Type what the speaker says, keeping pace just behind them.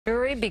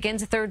Jury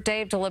begins a third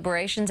day of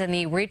deliberations in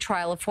the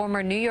retrial of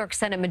former New York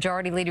Senate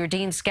Majority Leader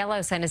Dean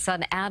Skelos and his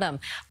son Adam.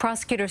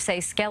 Prosecutors say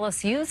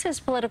Skelos used his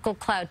political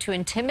clout to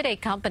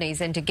intimidate companies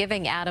into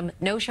giving Adam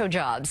no-show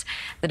jobs.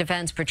 The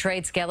defense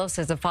portrayed Skelos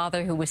as a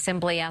father who was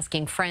simply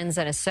asking friends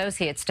and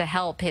associates to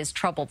help his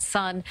troubled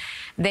son.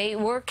 They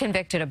were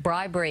convicted of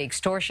bribery,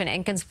 extortion,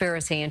 and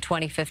conspiracy in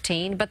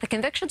 2015, but the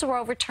convictions were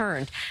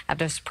overturned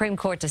after a Supreme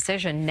Court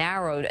decision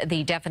narrowed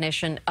the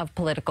definition of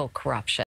political corruption.